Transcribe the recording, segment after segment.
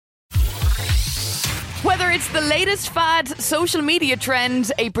Whether it's the latest fad, social media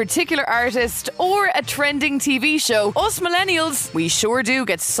trend, a particular artist, or a trending TV show, us millennials, we sure do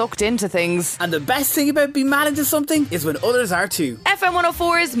get sucked into things. And the best thing about being mad into something is when others are too. FM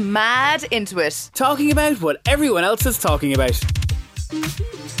 104 is mad into it. Talking about what everyone else is talking about.